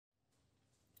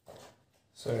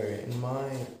So in my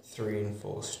 3 and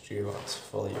 4 Studio Arts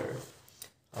Folio,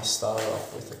 I started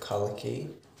off with a colour key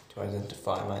to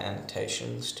identify my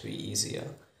annotations to be easier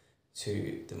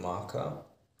to the marker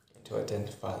and to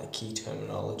identify the key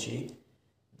terminology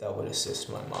that would assist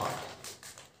my mark.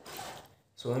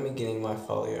 So when beginning my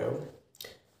folio,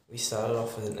 we started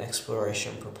off with an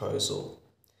exploration proposal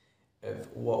of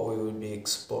what we would be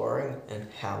exploring and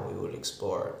how we would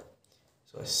explore it.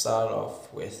 So I started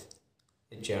off with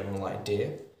a general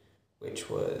idea, which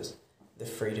was the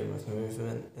freedom of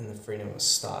movement and the freedom of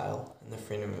style and the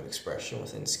freedom of expression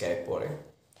within skateboarding.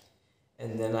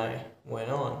 And then I went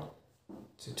on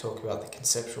to talk about the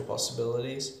conceptual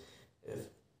possibilities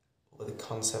of the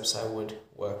concepts I would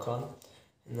work on.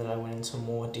 And then I went into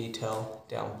more detail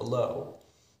down below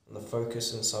on the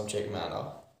focus and subject matter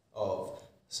of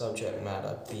subject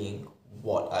matter being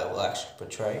what I will actually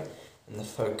portray, and the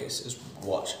focus is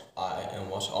what I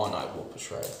will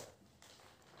portray.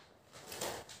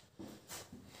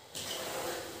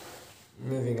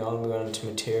 Moving on, we went into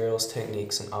materials,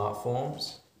 techniques, and art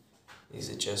forms. These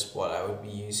are just what I would be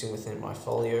using within my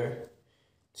folio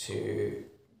to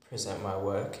present my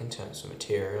work in terms of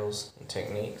materials and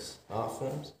techniques, art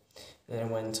forms. And then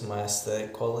I went into my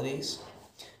aesthetic qualities,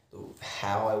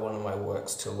 how I wanted my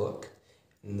works to look,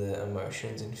 and the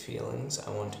emotions and feelings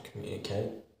I want to communicate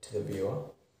to the viewer.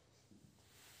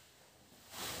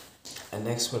 And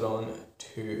next went on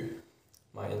to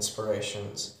my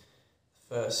inspirations.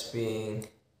 First being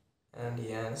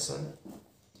Andy Anderson,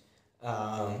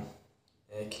 a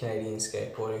Canadian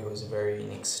skateboarder who has a very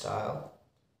unique style.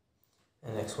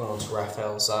 And next went on to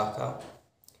Raphael Zaka,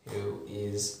 who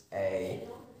is a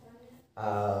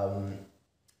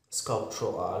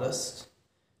sculptural artist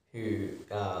who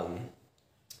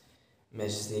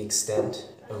measures the extent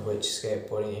of which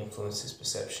skateboarding influences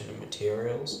perception of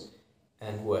materials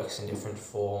and works in different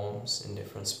forms, in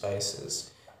different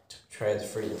spaces to portray the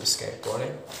freedom of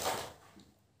skateboarding.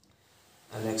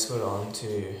 And next went on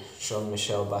to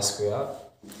Jean-Michel Basquiat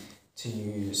to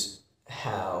use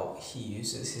how he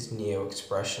uses his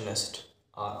neo-expressionist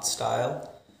art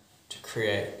style to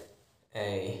create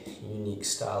a unique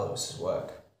style of his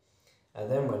work. I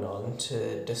then went on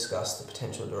to discuss the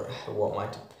what my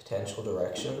potential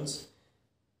directions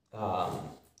for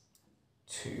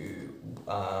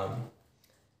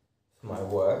my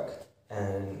work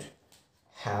and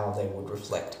how they would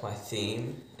reflect my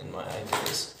theme and my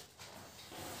ideas.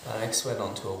 I next went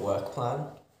on to a work plan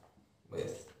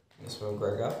with Mr.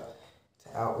 McGregor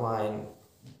to outline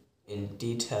in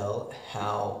detail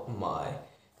how my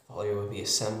folio would be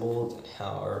assembled and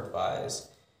how I revise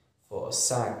for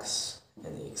SACs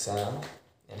and the exam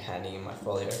and handing in my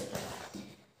folio.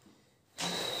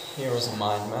 Here is a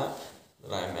mind map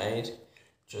that I made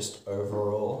just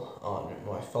overall on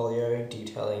my folio,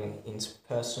 detailing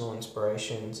personal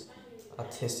inspirations,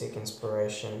 artistic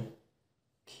inspiration,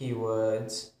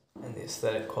 keywords, and the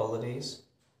aesthetic qualities.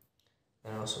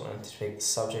 And I also wanted to pick the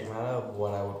subject matter of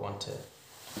what I would want to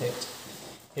pick.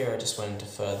 Here I just went into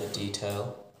further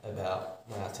detail about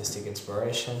my artistic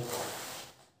inspiration,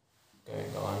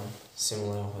 going on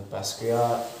similar with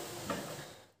Basquiat,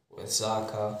 with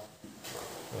Zaka,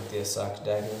 with the Osaka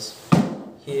daggers.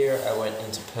 Here I went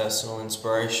into personal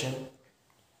inspiration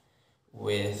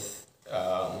with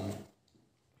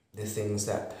the things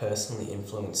that personally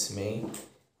influenced me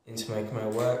into making my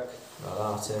work. I'm an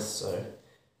artist, so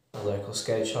a local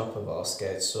skate shop, a bar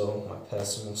skate store, my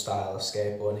personal style of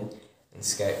skateboarding, and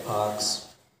skate parks.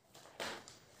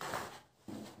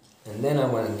 And then I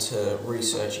went into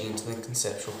researching into the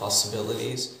conceptual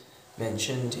possibilities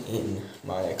mentioned in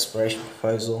my exploration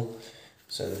proposal,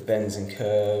 so the bends and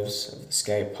curves of the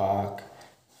skate park,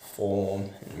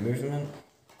 form and movement.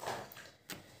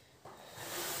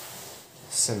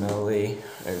 Similarly,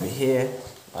 over here,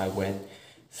 I went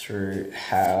through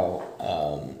how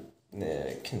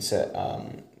the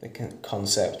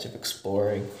concept of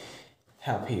exploring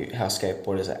how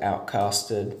skateboarders are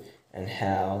outcasted and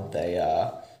how they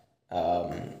are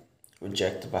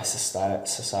rejected by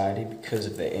society because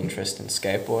of their interest in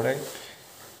skateboarding.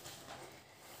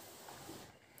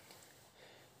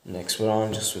 Next went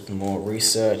on just with more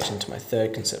research into my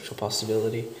third conceptual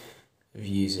possibility of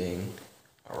using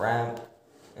a ramp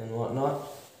and whatnot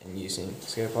and using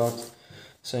skate parks.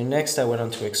 So next I went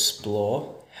on to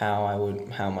explore how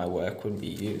my work would be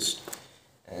used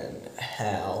and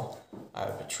how I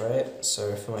would portray it.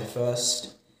 So for my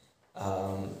first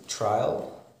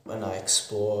trial, when I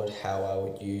explored how I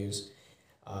would use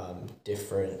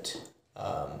different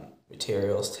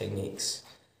materials, techniques,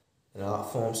 and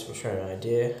art forms to portray an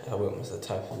idea, I went with a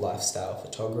type of lifestyle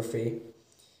photography,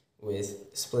 with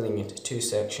splitting into two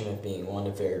sections of being one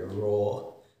a very raw,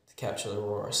 to capture the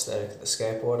raw aesthetic of the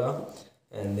skateboarder,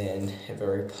 and then a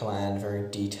very planned, very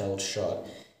detailed shot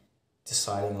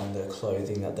deciding on the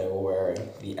clothing that they were wearing,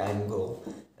 the angle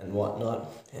and whatnot.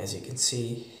 As you can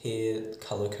see here,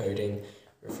 color coding,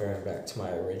 referring back to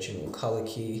my original color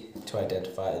key to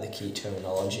identify the key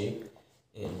terminology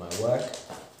in my work.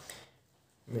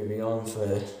 Moving on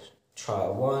for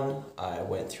trial 1, I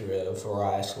went through a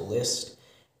varietal list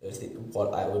of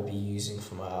what I would be using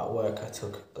for my artwork. I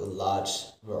took a large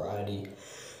variety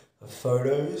of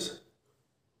photos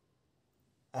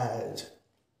and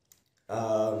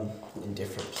in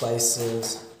different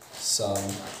places, some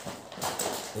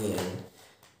in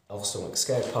Elsternwick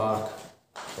Skate Park,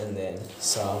 and then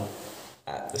some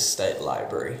at the State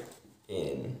Library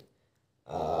in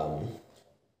the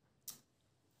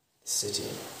city.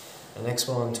 I next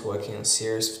went on to working on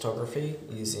serious photography,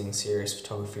 using serious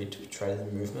photography to portray the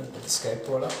movement of the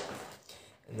skateboarder.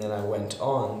 And then I went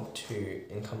on to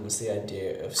encompass the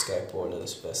idea of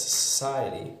skateboarders versus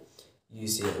society,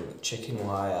 using chicken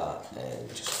wire and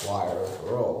just wire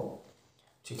overall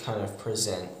to kind of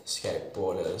present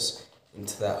skateboarders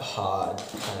into that hard,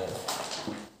 kind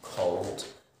of cold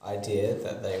idea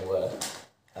that they were,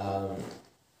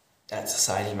 that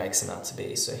society makes them out to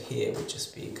be. So here would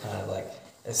just be kind of like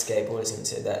a skateboarders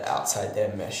into that outside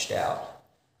they're meshed out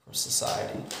from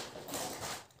society.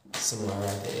 Similar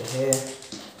idea here.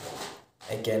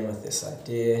 Again with this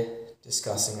idea,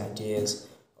 discussing ideas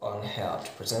on how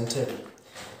to present it.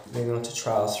 Moving on to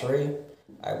trial 3,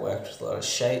 I worked with a lot of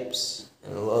shapes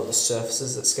and a lot of the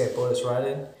surfaces that skateboarders ride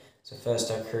in. So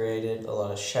first I created a lot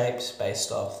of shapes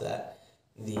based off that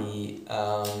the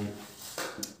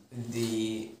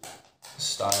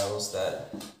styles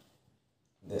that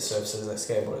the surfaces that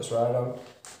skateboarders ride on.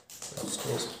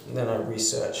 And then I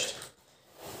researched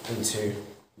into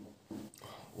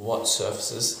what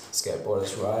surfaces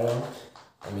skateboarders ride on.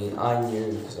 I mean, I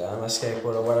knew because I'm a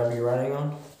skateboarder what I'd be riding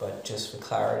on, but just for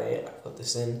clarity, I put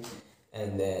this in,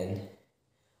 and then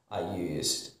I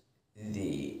used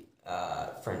the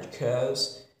French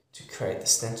curves to create the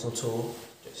stencil tool,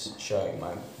 just showing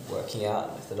my working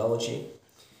out methodology.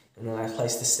 And then I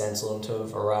placed the stencil into a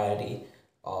variety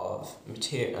of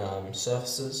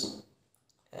surfaces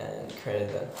and created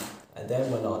them. I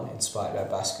then went on, inspired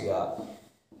by Basquiat,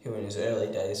 who in his early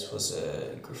days was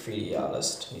a graffiti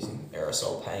artist using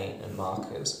aerosol paint and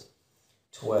markers,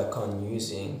 to work on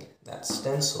using that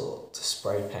stencil to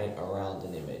spray paint around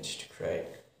an image to create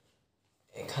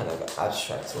a kind of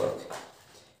abstract look.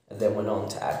 And then went on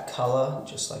to add colour,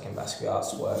 just like in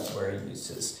Basquiat's work where he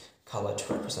uses colour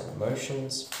to represent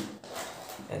emotions.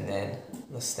 And then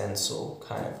the stencil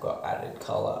kind of got added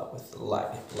colour with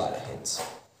lighter hints.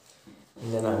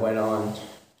 And then I went on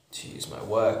to use my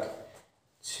work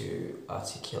to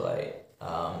articulate,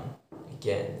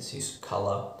 again, this use of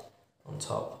colour on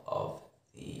top of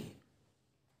the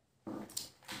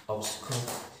obstacle.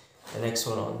 The next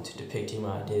one on to depicting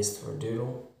my ideas through a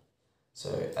doodle.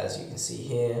 So as you can see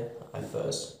here, I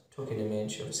first took an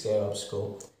image of a skate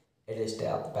obstacle, edited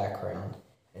out the background,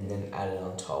 and then added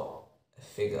on top a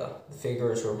figure. The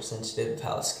figure is representative of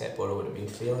how the skateboarder would have been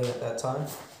feeling at that time.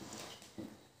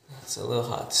 It's a little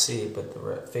hard to see, but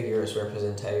the figure is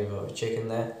representative of a chicken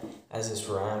there, as this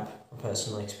ramp, from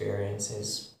personal experience,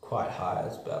 is quite high.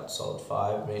 It's about solid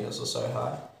 5 meters or so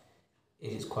high.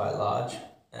 It is quite large,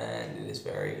 and it is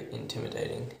very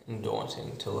intimidating and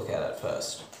daunting to look at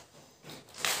first.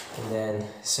 And then,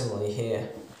 similarly here,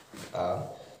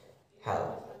 how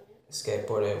a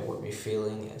skateboarder would be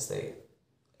feeling as they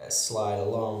slide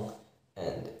along,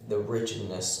 and the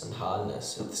rigidness and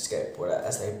hardness of the skateboarder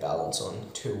as they balance on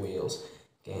 2 wheels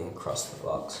getting across the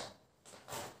box.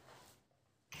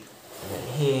 And then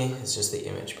here is just the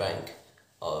image bank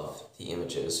of the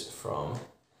images from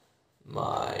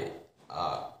my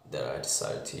art that I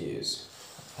decided to use.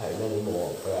 I have many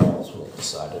more, but I ultimately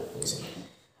decided on using.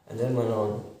 And then went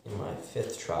on in my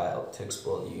 5th trial to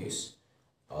explore the use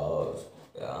of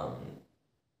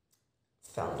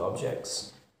found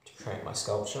objects to create my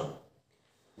sculpture.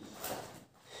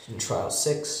 In trial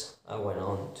 6, I went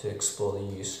on to explore the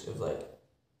use of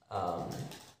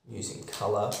using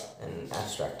colour and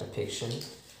abstract depiction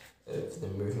of the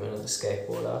movement of the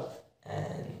skateboarder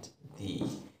and the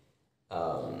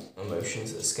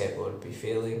emotions that the skateboarder would be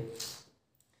feeling.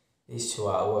 These 2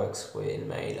 artworks were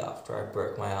made after I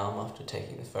broke my arm after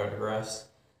taking the photographs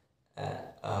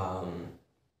at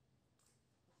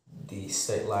the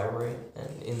State Library,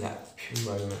 and in that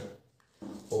moment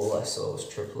all I saw was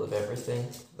triple of everything,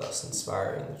 thus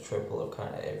inspiring the triple of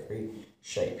kind of every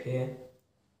shape here.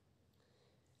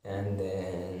 And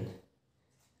then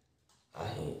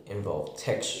I involved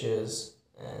textures,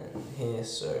 and here,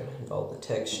 so involved the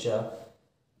texture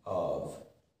of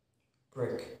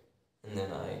brick, and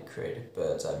then I created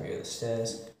bird's eye view of the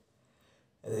stairs,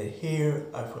 and then here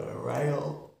I put a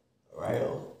rail. A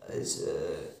rail is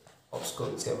a obstacle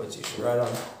that skateboards usually ride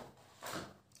on.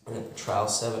 And then for trial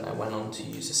 7, I went on to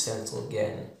use a stencil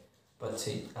again, but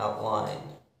to outline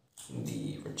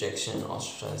the rejection and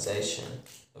ostracization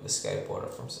of a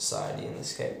skateboarder from society and the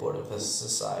skateboarder versus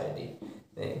society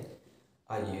thing.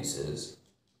 I uses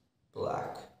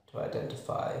black to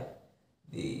identify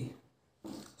the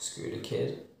scooter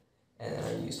kid, and then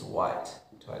I used white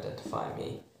to identify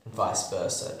me, and vice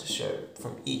versa, to show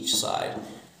from each side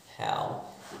how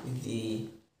the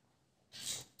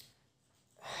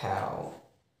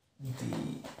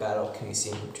battle can be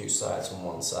seen from two sides. On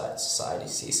one side, society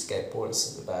sees skateboarders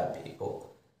as the bad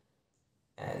people,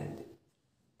 and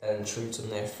that intrudes on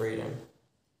their freedom,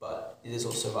 but it is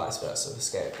also vice versa for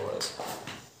skateboarders.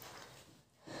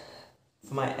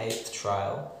 For my 8th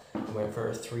trial, I went for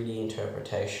a 3D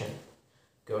interpretation,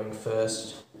 going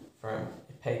first from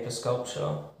a paper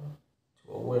sculpture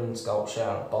to a wooden sculpture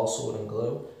out of balsa wood and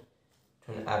glue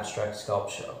to an abstract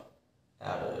sculpture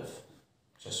out of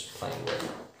just plain wood.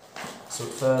 So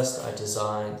at first I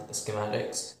designed the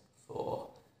schematics for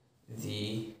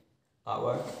the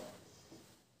artwork.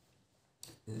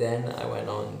 Then I went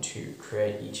on to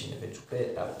create each individual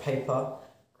bit out of paper,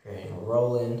 creating a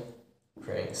roll-in,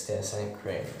 creating a stair sank,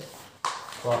 creating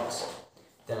blocks.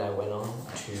 Then I went on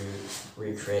to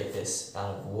recreate this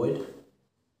out of wood,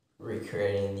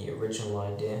 recreating the original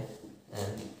idea,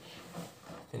 and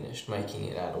finished making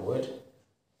it out of wood,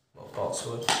 or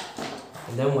boxwood.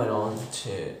 And then went on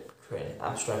to create an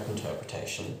abstract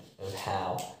interpretation of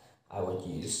how I would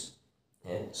use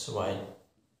it. So I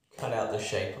cut out the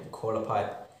shape of a quarter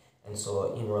pipe and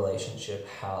saw in relationship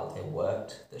how they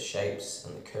worked, the shapes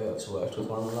and the curves worked with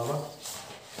one another.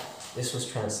 This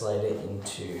was translated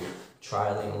into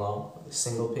trialing along with a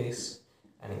single piece,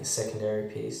 adding a secondary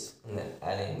piece, and then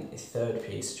adding a third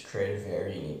piece to create a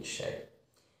very unique shape.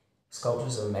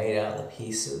 Sculptures are made out of the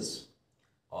pieces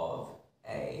of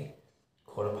a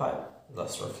quarter pipe,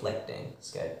 thus reflecting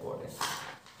skateboarding.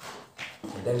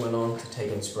 I then went on to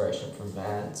take inspiration from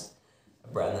Vans, a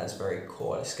brand that's very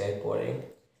core to skateboarding,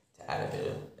 to add a bit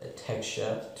of a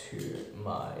texture to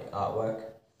my artwork,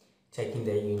 taking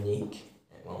their unique,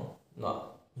 well,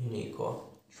 not unique or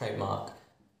trademark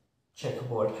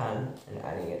checkerboard pattern and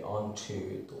adding it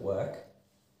onto the work.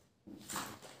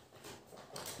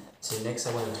 So next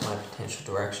I went into my potential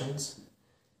directions,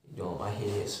 ignore my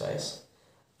hideous face,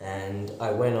 and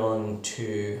I went on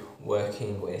to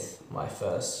working with my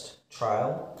first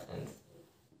trial and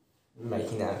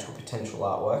making that into a potential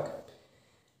artwork.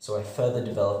 So I further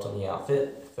developed on the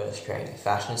outfit, first creating a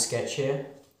fashion sketch here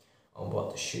on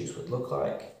what the shoes would look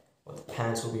like, what the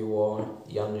pants will be worn,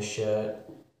 the undershirt,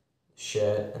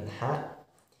 shirt and the hat,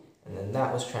 and then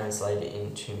that was translated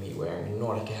into me wearing a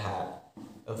Nautica hat,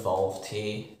 a Volve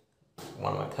tee,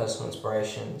 one of my personal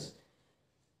inspirations,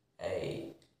 a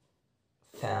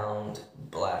found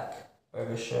black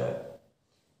overshirt,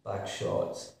 black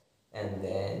shorts, and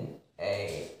then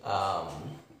a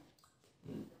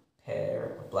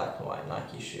pair of black and white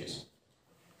Nike shoes.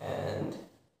 And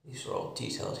these are all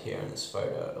detailed here in this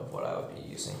photo of what I would be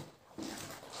using.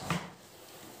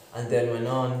 And then went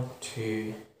on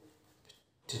to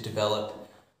develop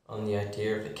on the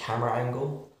idea of the camera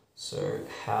angle, so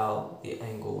how the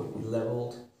angle would be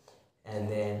leveled,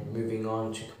 and then moving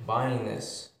on to combining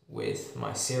this with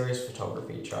my series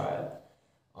photography trial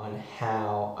on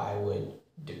how I would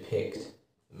depict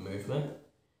the movement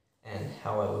and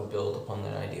how I would build upon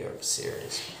that idea of a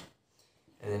series.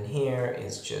 And then here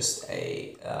is just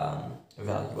a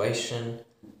evaluation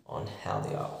on how the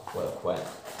artwork went.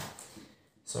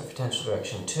 So potential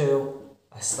direction 2,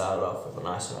 I started off with an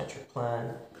isometric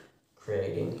plan,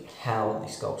 creating how the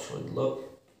sculpture would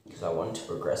look, because I wanted to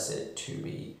progress it to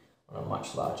be on a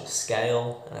much larger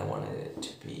scale, and I wanted it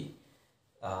to be,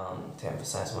 to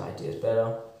emphasize my ideas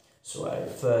better. So I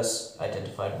first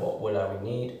identified what wood I would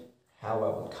need, how I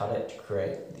would cut it to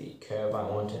create the curve I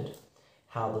wanted,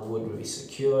 how the wood would be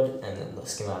secured, and then the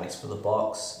schematics for the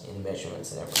box in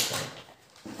measurements and everything.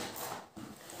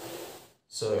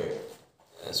 So,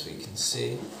 as we can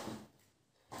see,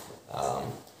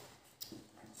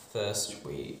 first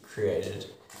we created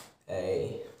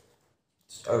a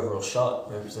overall shot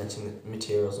representing the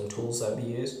materials and tools that would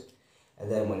be used,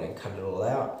 and then went and cut it all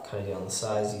out, cut it down the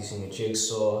size using a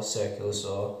jigsaw, circular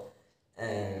saw,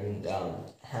 and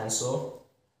handsaw.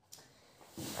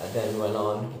 I then went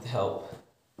on with the help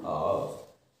of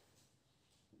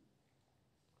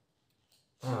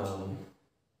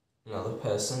another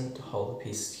person to hold the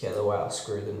pieces together while I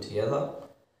screw them together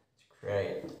to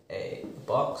create a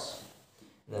box.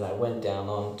 And then I went down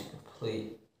on to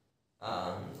complete,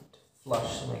 to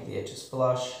flush, to make the edges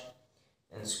flush,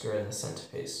 and screw in the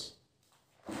centerpiece.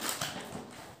 I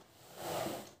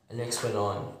next went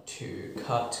on to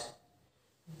cut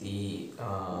the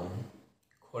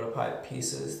quarter pipe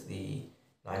pieces, the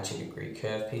 90-degree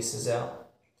curve pieces out.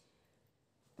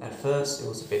 At first it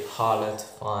was a bit harder to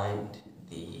find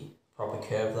the proper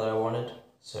curve that I wanted,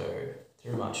 so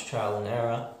through much trial and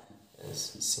error,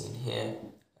 as seen here,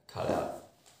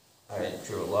 I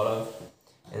drew a lot of,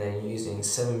 and then using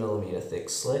 7mm thick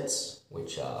slits,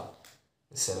 which are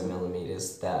the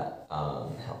 7mm that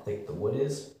how thick the wood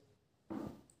is,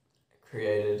 I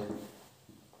created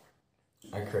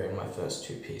my first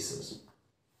two pieces.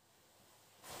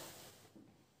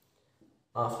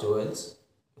 Afterwards,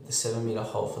 with the 7mm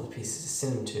hole for the pieces to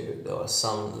sit into, there was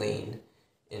some lean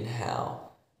in how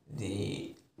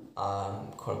the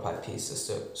quarter pipe pieces.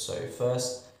 So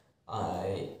first,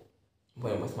 I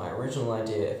went with my original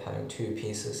idea of having two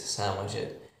pieces to sandwich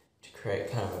it to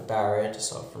create kind of a barrier to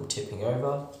stop it from tipping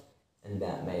over, and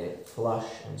that made it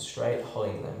flush and straight,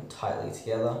 holding them tightly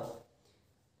together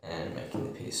and making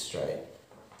the piece straight.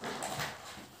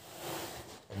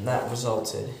 And that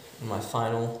resulted in my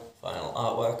final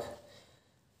artwork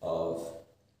of,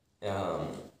 well,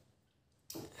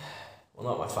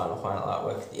 not my final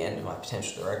artwork, the end of my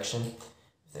potential direction,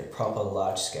 with a proper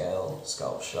large-scale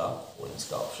sculpture, wooden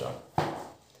sculpture.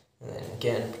 And then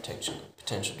again,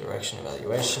 potential direction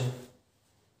evaluation.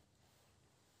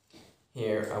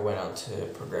 Here I went on to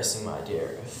progressing my idea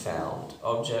of found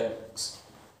objects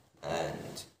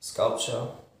and sculpture,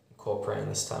 incorporating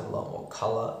this time a lot more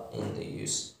colour in the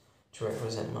use to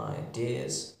represent my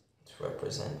ideas, to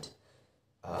represent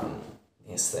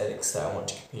the aesthetics that I want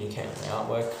to communicate in my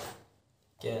artwork.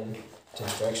 Again,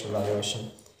 potential direction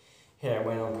evaluation. Here I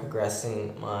went on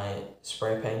progressing my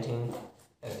spray painting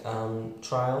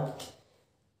trial.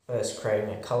 First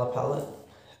creating a colour palette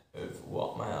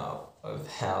of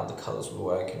how the colours would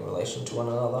work in relation to one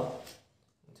another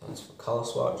in terms of a colour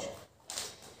swatch.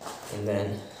 And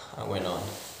then I went on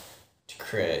to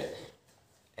create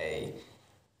a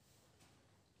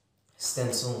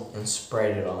stencil and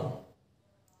sprayed it on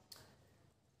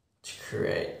to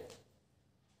create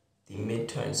the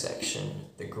mid-tone section,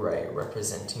 the grey,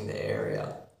 representing the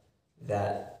area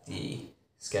that the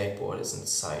skateboarders in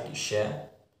society share,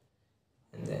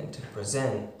 and then to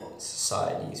present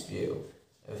society's view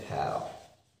of how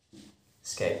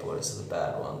skateboarders are the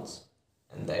bad ones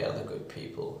and they are the good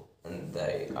people and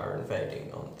they are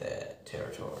invading on their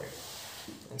territory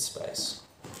and space.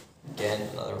 Again,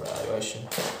 another evaluation.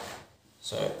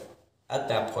 So at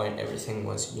that point everything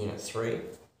was Unit 3,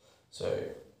 so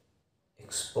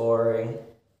exploring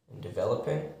and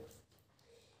developing.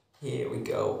 Here we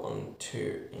go on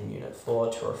to, in Unit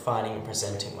 4, to refining and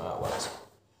presenting my artworks.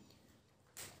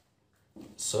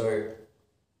 So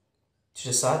to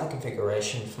decide the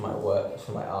configuration for my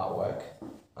artwork,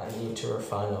 I need to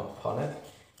refine upon it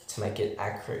to make it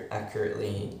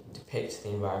accurately depict the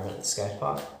environment at the skate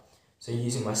park. So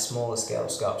using my smaller scale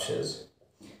sculptures,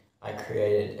 I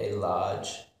created a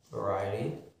large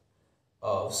variety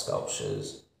of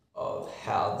sculptures of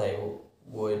how they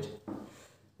would,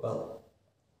 well,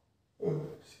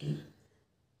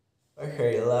 I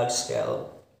created a large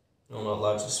scale, no, not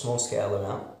large, a small scale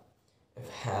amount of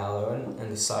how they went and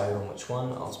decided on which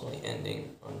one, ultimately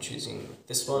ending on choosing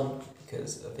this one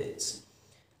because of its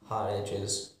hard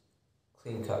edges,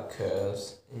 clean cut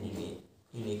curves, and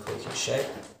unique looking shape.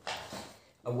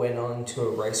 I went on to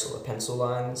erase all the pencil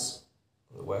lines,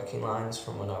 the working lines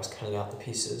from when I was cutting out the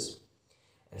pieces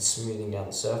and smoothing down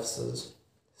the surfaces.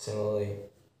 Similarly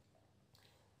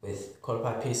with quarter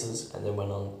pipe pieces, and then went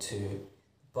on to the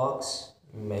box,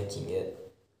 making it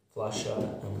flusher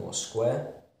and more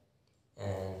square,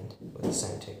 and with the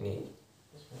same technique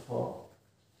as before.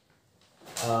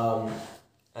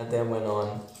 And then went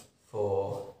on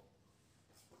for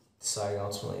deciding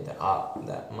ultimately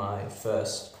that my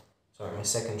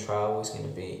second trial was going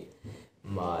to be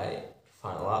my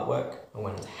final artwork. I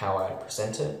went into how I would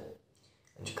present it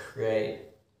and to create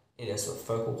it as the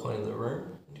focal point of the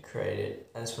room, and to create it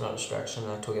as for not distraction.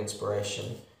 I took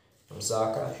inspiration from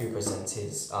Zaka, who presents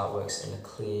his artworks in a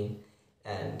clean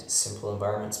and simple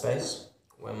environment space,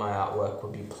 where my artwork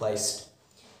would be placed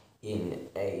in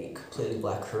a completely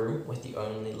black room with the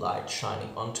only light shining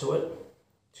onto it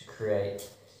to create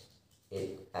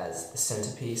it as the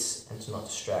centerpiece and to not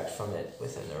distract from it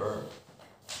within the room.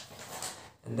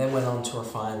 And then went on to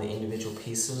refine the individual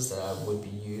pieces that would be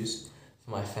used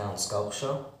for my found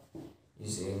sculpture,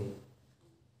 using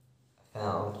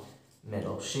found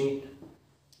metal sheet,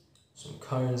 some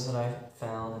cones that I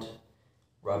found,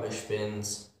 rubbish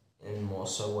bins, and more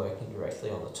so working directly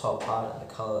on the top part and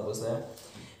the colour that was there,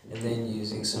 and then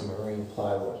using some marine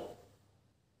plywood.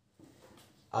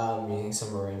 Using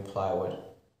some marine plywood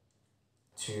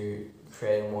to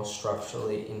create a more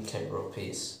structurally integral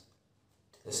piece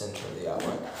to the centre of the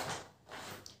artwork.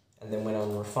 And then went on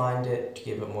and refined it to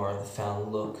give it more of the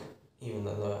found look. Even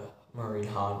though the marine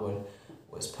hardwood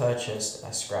was purchased,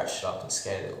 I scratched it up and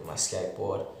skated it with my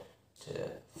skateboard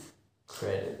to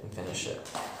create it and finish it.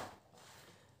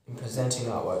 In presenting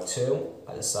artwork too,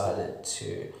 I decided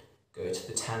to go to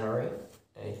the Tannery,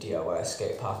 a DIY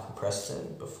skate park in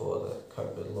Preston before the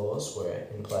COVID laws were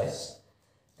in place,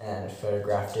 and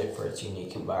photographed it for its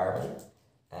unique environment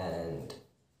and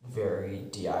very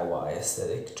DIY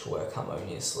aesthetic to work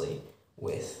harmoniously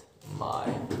with my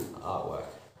artwork.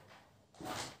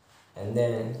 And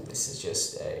then this is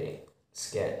just a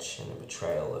sketch and a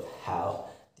portrayal of how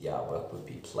the artwork would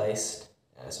be placed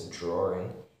as a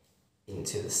drawing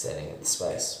into the setting of the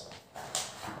space.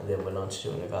 I then went on to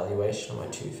do an evaluation of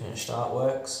my two finished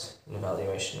artworks, an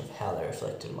evaluation of how they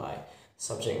reflected my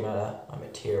subject matter, my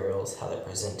materials, how they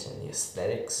present in the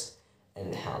aesthetics,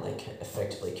 and how they can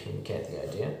effectively communicate the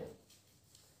idea.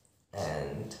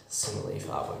 And similarly for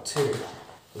artwork 2,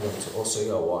 we're going to also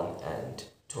go on and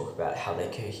talk about how they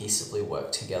cohesively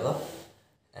work together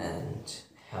and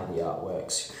how the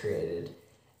artworks created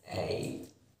a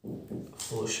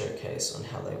full showcase on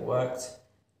how they worked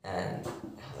and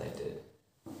how they did.